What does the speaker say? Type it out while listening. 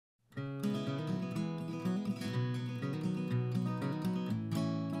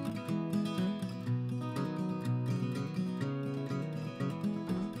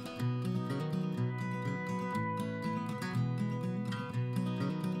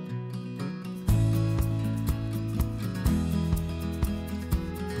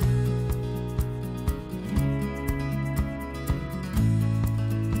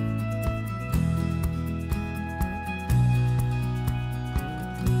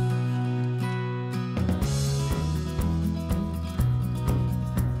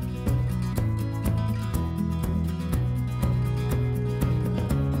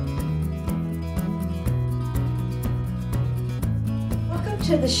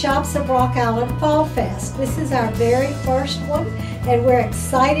to the Shops of Rock Island Fall Fest. This is our very first one, and we're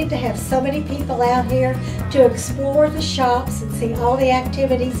excited to have so many people out here to explore the shops and see all the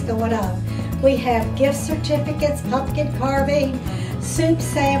activities going on. We have gift certificates, pumpkin carving, soup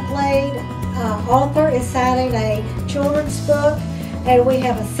sampling, author is signing a children's book, and we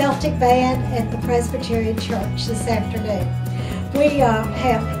have a Celtic band at the Presbyterian Church this afternoon.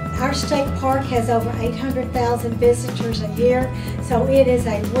 Our state park has over 800,000 visitors a year, so it is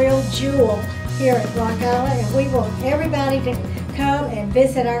a real jewel here at Rock Island, and we want everybody to come and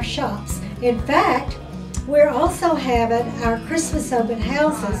visit our shops. In fact, we're also having our Christmas open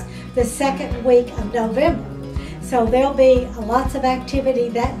houses the second week of November. So there'll be lots of activity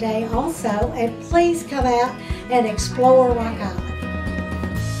that day also, and please come out and explore Rock Island.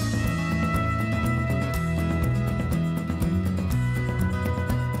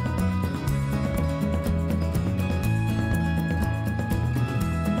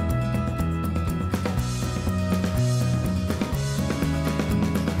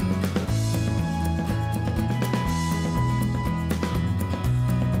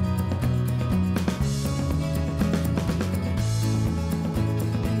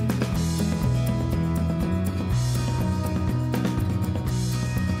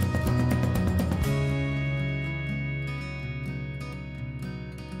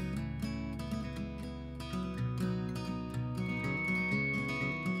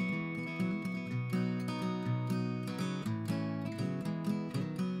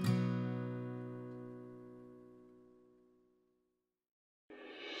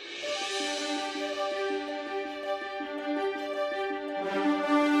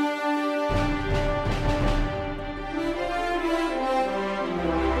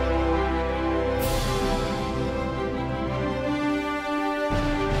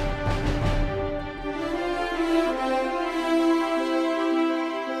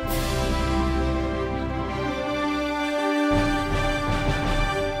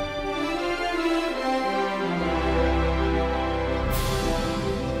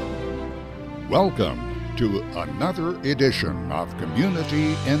 Welcome to another edition of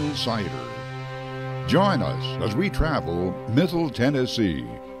Community Insider. Join us as we travel Middle Tennessee,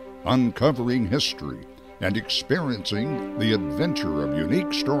 uncovering history and experiencing the adventure of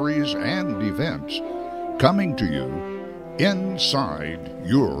unique stories and events coming to you inside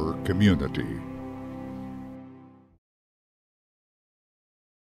your community.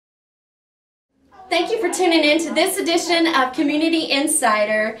 Thank you for tuning in to this edition of Community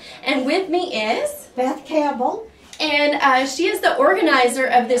Insider, and with me is Beth Campbell, and she is the organizer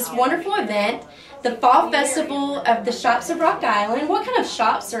of this wonderful event, the Fall Festival of the Shops of Rock Island. What kind of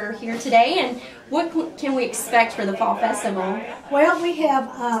shops are here today, and what can we expect for the Fall Festival? Well, we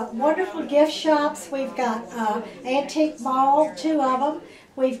have wonderful gift shops. We've got Antique Mall, 2 of them.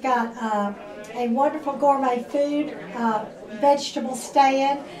 We've got a wonderful gourmet food, vegetable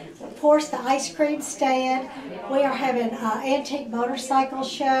stand. Of course, the ice cream stand. We are having an antique motorcycle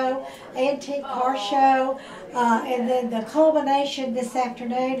show, antique car show, and then the culmination this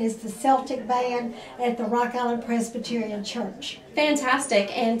afternoon is the Celtic band at the Rock Island Presbyterian Church.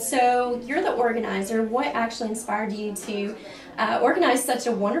 Fantastic. And so you're the organizer. What actually inspired you to organize such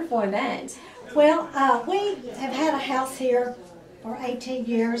a wonderful event? Well, we have had a house here for 18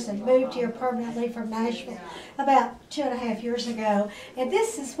 years and moved here permanently from Nashville about 2.5 years ago. And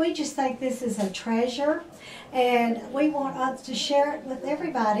we just think this is a treasure, and we want us to share it with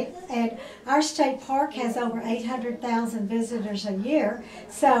everybody. And our state park has over 800,000 visitors a year,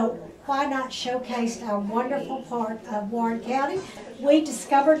 so why not showcase our wonderful part of Warren County? We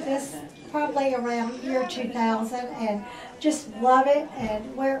discovered this probably around year 2000 and just love it,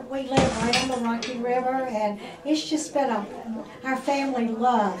 and we live right on the Rocky River, and it's just been our family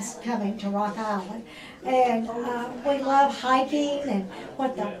loves coming to Rock Island, and we love hiking and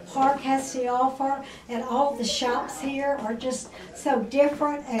what the park has to offer, and all the shops here are just so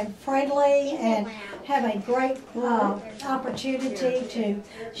different and friendly and have a great opportunity to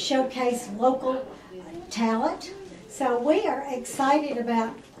showcase local talent. So we are excited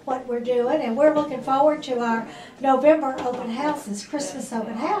about what we're doing, and we're looking forward to our November open houses, Christmas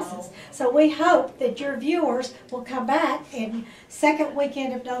open houses. So we hope that your viewers will come back in second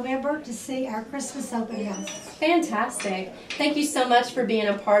weekend of November to see our Christmas open houses. Fantastic. Thank you so much for being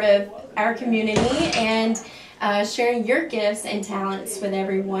a part of our community and sharing your gifts and talents with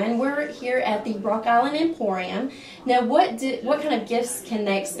everyone. We're here at the Rock Island Emporium. Now, what kind of gifts can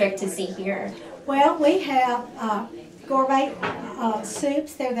they expect to see here? Well, we have gourmet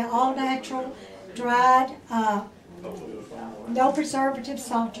soups. They're the all-natural, dried no preservatives,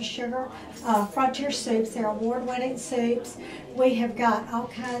 salt or sugar. Frontier soups, they're award-winning soups. We have got all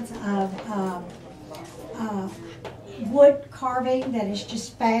kinds of wood carving that is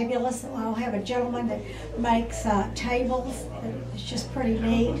just fabulous. I'll have a gentleman that makes tables. It's just pretty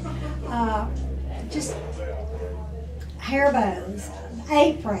neat. Just hair bows,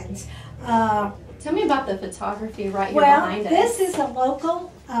 aprons. Tell me about the photography right here Well, behind us. this is a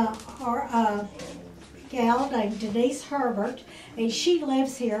local gal named Denise Herbert, and she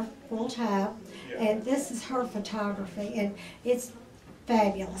lives here full time. And this is her photography, and it's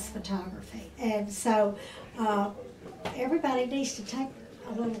fabulous photography. And so everybody needs to take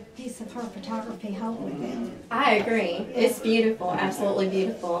a little piece of her photography home with them. I agree. It's beautiful, absolutely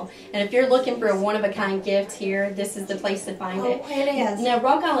beautiful. And if you're looking for a one-of-a-kind gift here, this is the place to find it. Oh, it is. Now,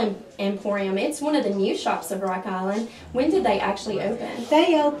 Rock Island Emporium, it's one of the new shops of Rock Island. When did they actually open?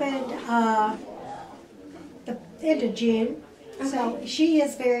 They opened the end of June, so she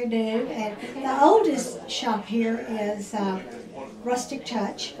is very new. And the oldest shop here is Rustic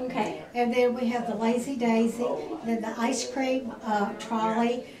Touch. Okay. And then we have the Lazy Daisy, then the ice cream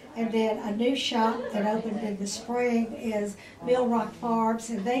trolley, and then a new shop that opened in the spring is Mill Rock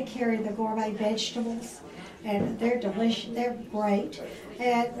Farms, and they carry the gourmet vegetables, and they're delicious, they're great.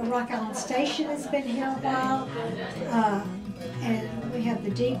 And the Rock Island Station has been here a while, and we have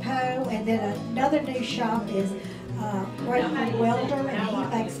the depot, and then another new shop is Grateful Welder, and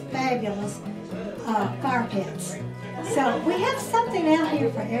he makes fabulous fire pits. So we have something out here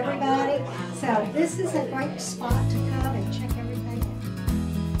for everybody. So this is a great spot to come and check everything out.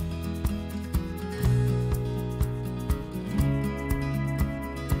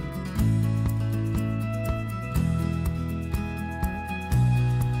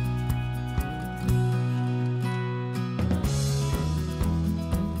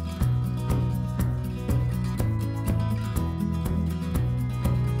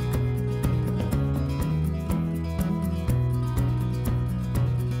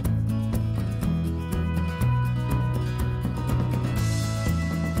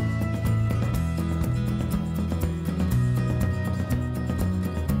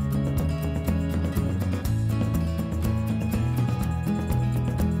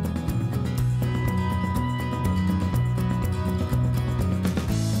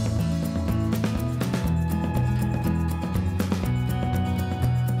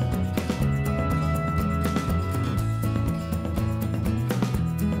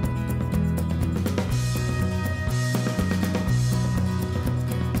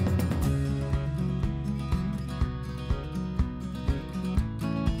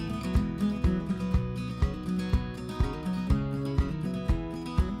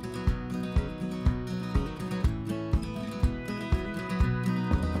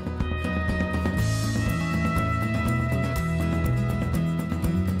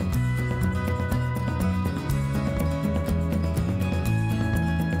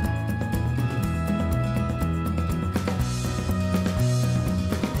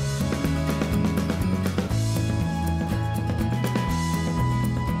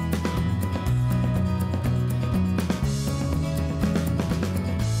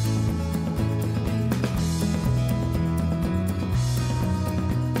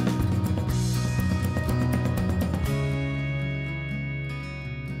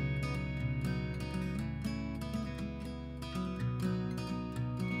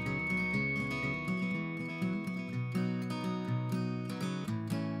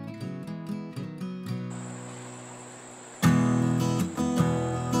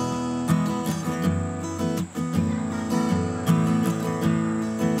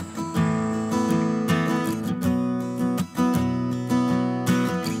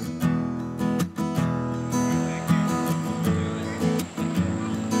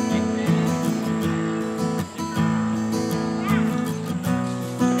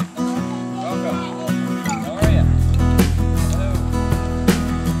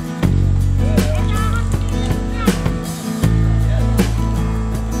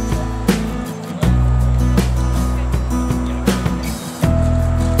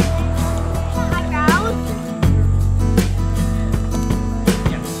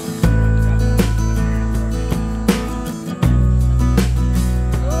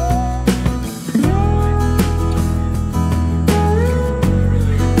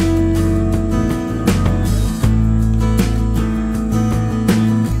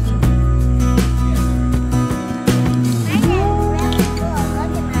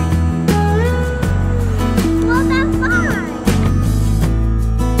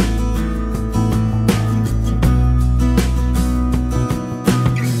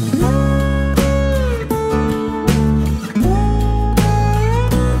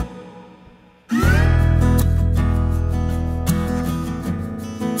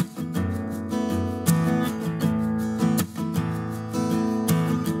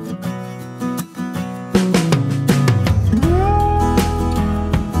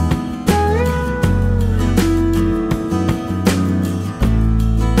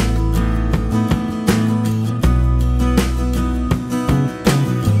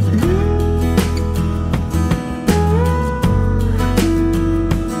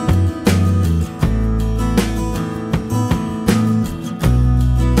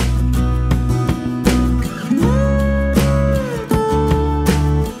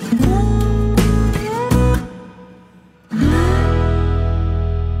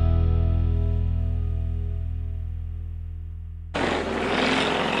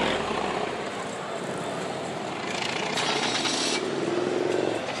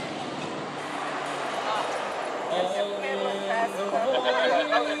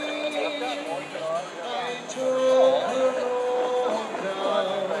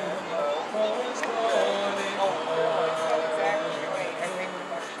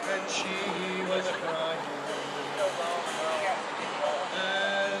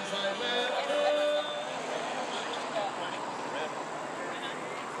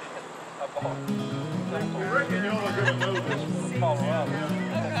 I reckon y'all are gonna know this from Colorado.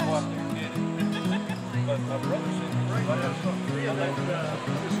 That's why they're getting. But my brother said he's right there something real like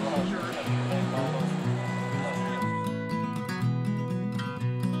this shirt.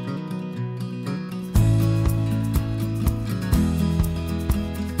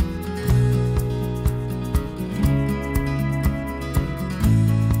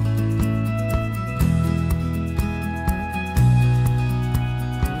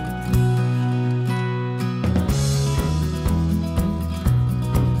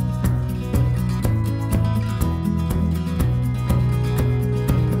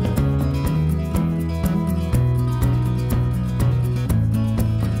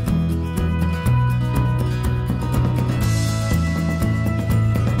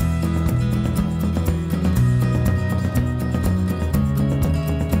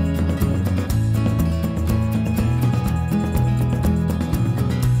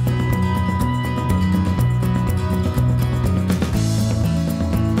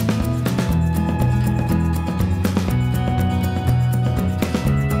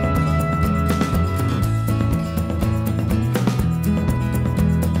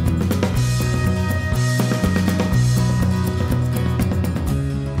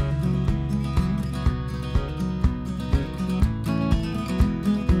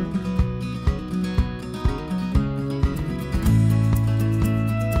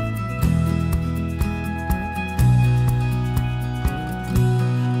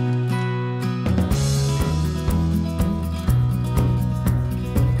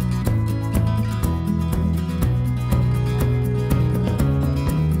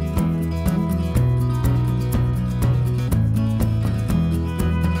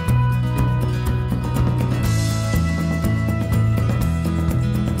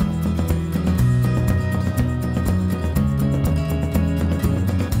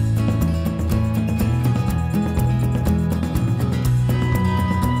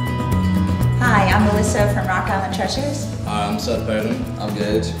 Melissa from Rock Island Treasures. Hi, I'm Seth Bowden. I'm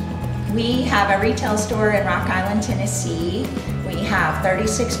good. We have a retail store in Rock Island, Tennessee. We have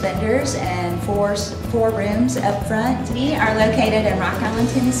 36 vendors and four rooms up front. We are located in Rock Island,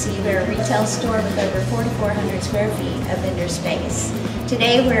 Tennessee. We're a retail store with over 4,400 square feet of vendor space.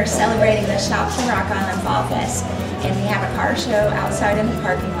 Today we're celebrating the Shops in Rock Island Fall Fest, and we have a car show outside in the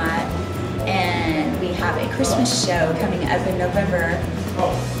parking lot, and we have a Christmas show coming up in November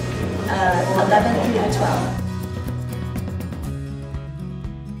 11th through the 12th.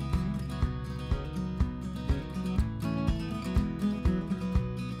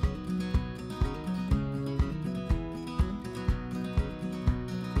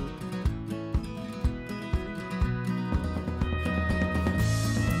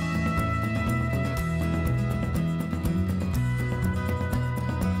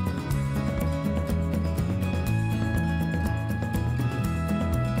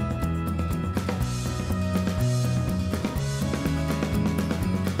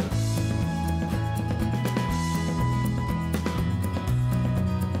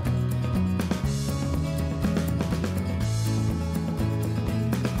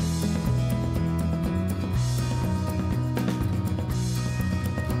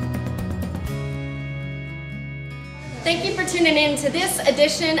 Thank you for tuning in to this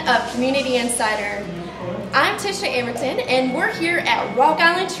edition of Community Insider. I'm Tisha Emerton, and we're here at Rock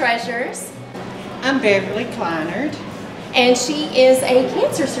Island Treasures. I'm Beverly Kleinert. And she is a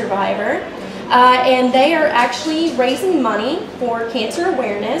cancer survivor, and they are actually raising money for cancer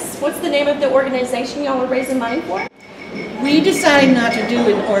awareness. What's the name of the organization y'all are raising money for? We decided not to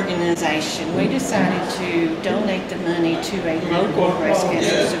do an organization. We decided to donate the money to a local breast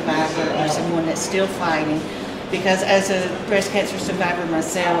cancer survivor or someone that's still fighting. Because as a breast cancer survivor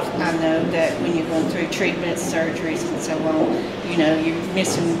myself, I know that when you're going through treatments, surgeries, and so on, you know, you're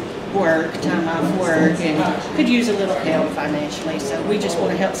missing work, time off work, and could use a little help financially. So we just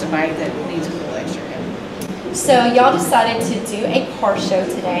want to help somebody that needs a little extra help. So y'all decided to do a car show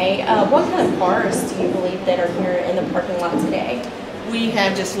today. What kind of cars do you believe that are here in the parking lot today? We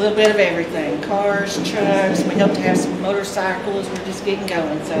have just a little bit of everything. Cars, trucks, we hope to have some motorcycles. We're just getting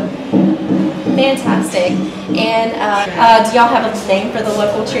going. So. Fantastic. And do y'all have a name for the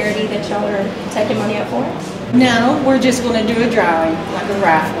local charity that y'all are taking money up for? No, we're just going to do a drawing, like a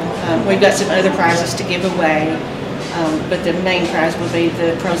raffle. We've got some other prizes to give away, but the main prize will be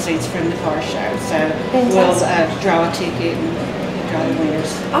the proceeds from the car show. So we'll draw a ticket and draw the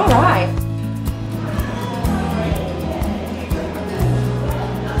winners. All right.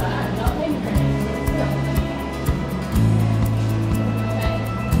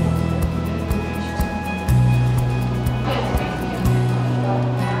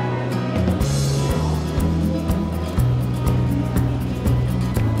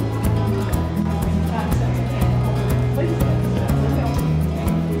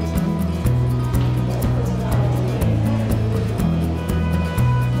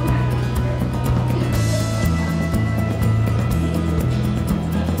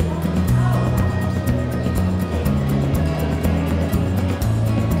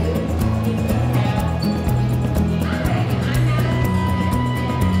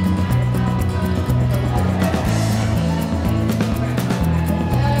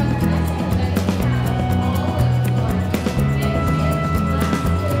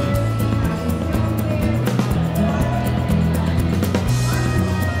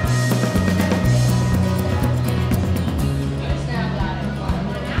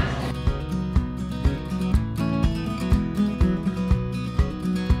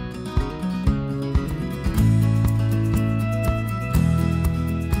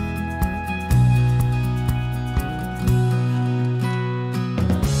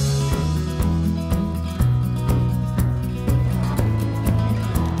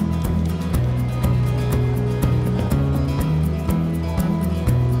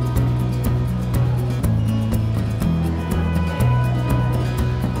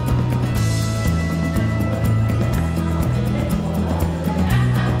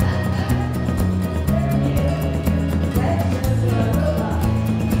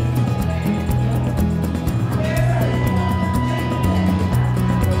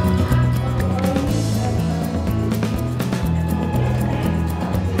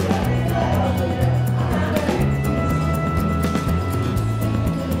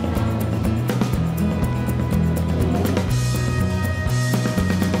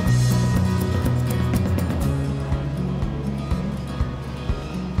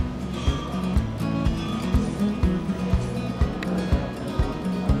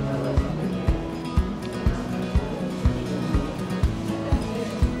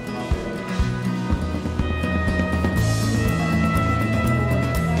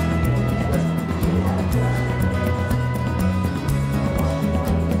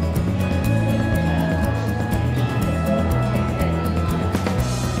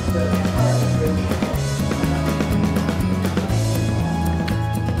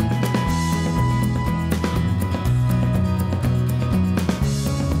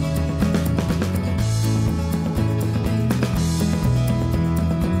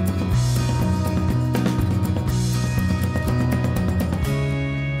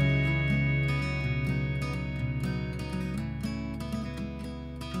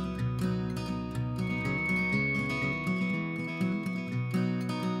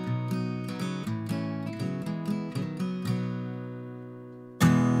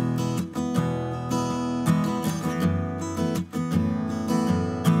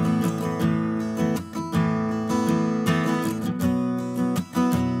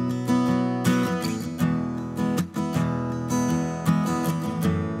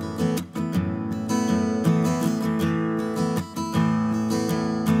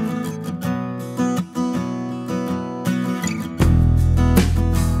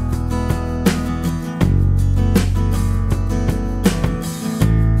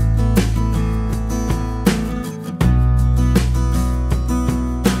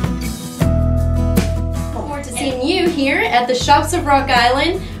 here at the Shops of Rock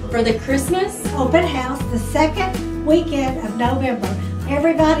Island for the Christmas open house the second weekend of November.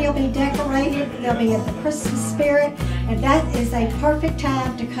 Everybody will be decorated, they'll be in the Christmas spirit, and that is a perfect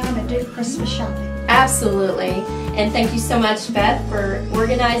time to come and do Christmas shopping. Absolutely. And thank you so much, Beth, for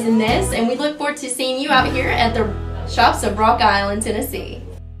organizing this. And we look forward to seeing you out here at the Shops of Rock Island, Tennessee.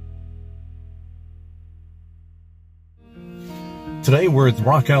 Today we're at the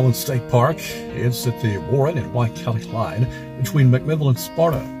Rock Island State Park. It's at the Warren and White County line between McMinnville and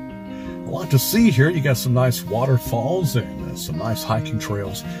Sparta. A lot to see here. You got some nice waterfalls and some nice hiking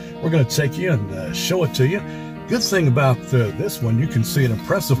trails. We're going to take you and show it to you. Good thing about this one, you can see an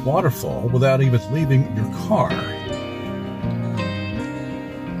impressive waterfall without even leaving your car.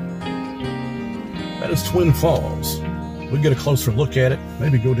 That is Twin Falls. We'll get a closer look at it,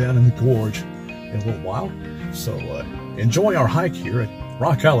 maybe go down in the gorge in a little while. So enjoy our hike here at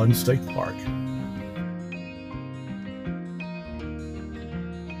Rock Island State Park.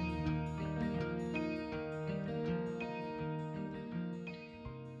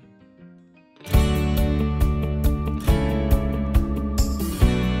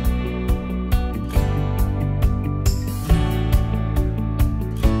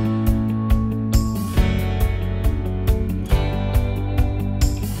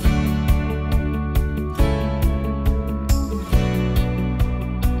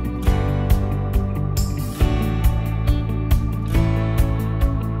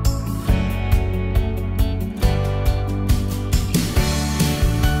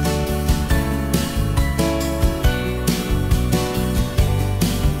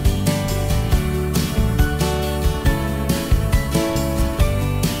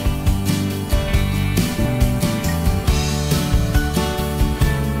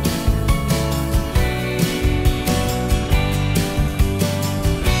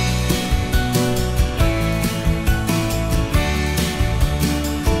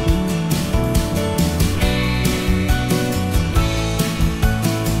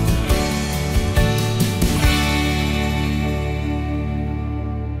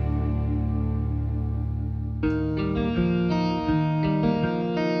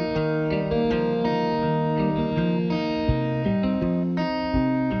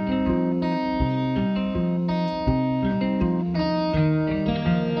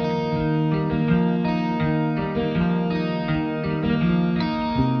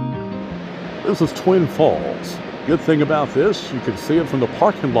 This is Twin Falls. Good thing about this, you can see it from the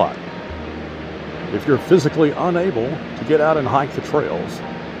parking lot. If you're physically unable to get out and hike the trails,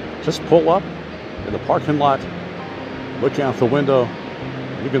 just pull up in the parking lot, look out the window,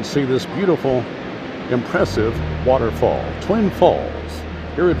 and you can see this beautiful, impressive waterfall. Twin Falls,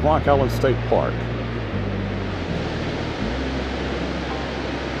 here at Rock Island State Park.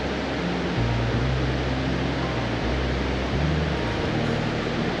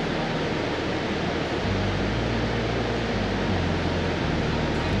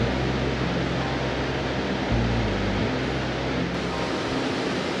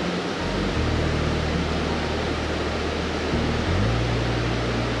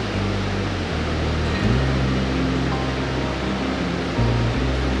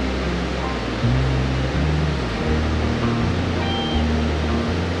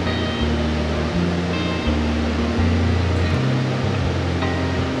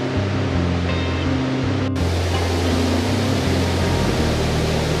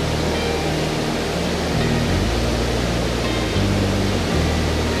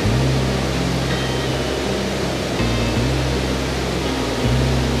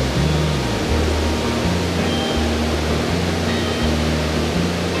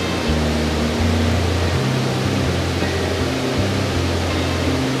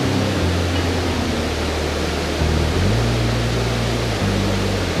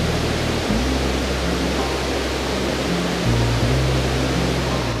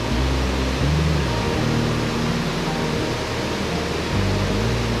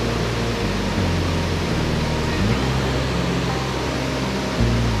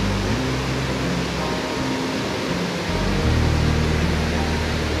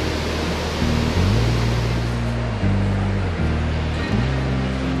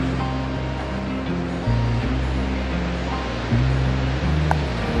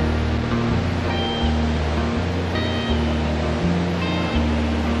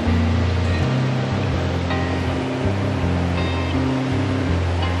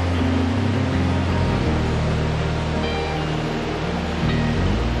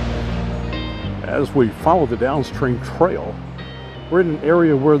 As we follow the downstream trail, we're in an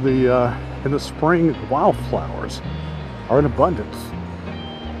area where in the spring, wildflowers are in abundance.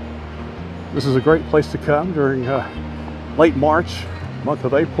 This is a great place to come during late March, month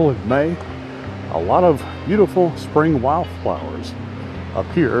of April and May, a lot of beautiful spring wildflowers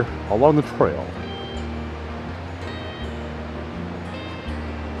appear along the trail.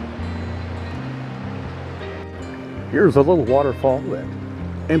 Here's a little waterfall that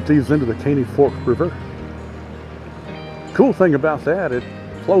empties into the Caney Fork River. Cool thing about that, it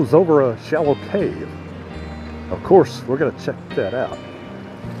flows over a shallow cave. Of course, we're going to check that out.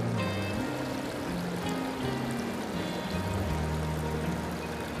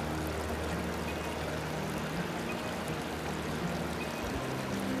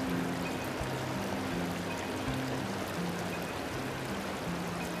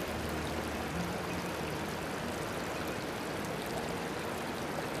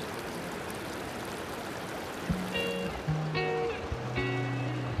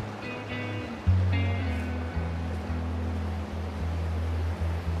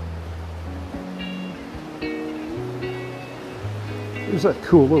 Here's that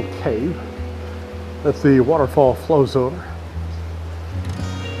cool little cave that the waterfall flows over.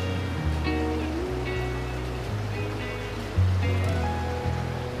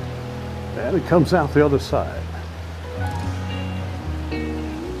 And it comes out the other side.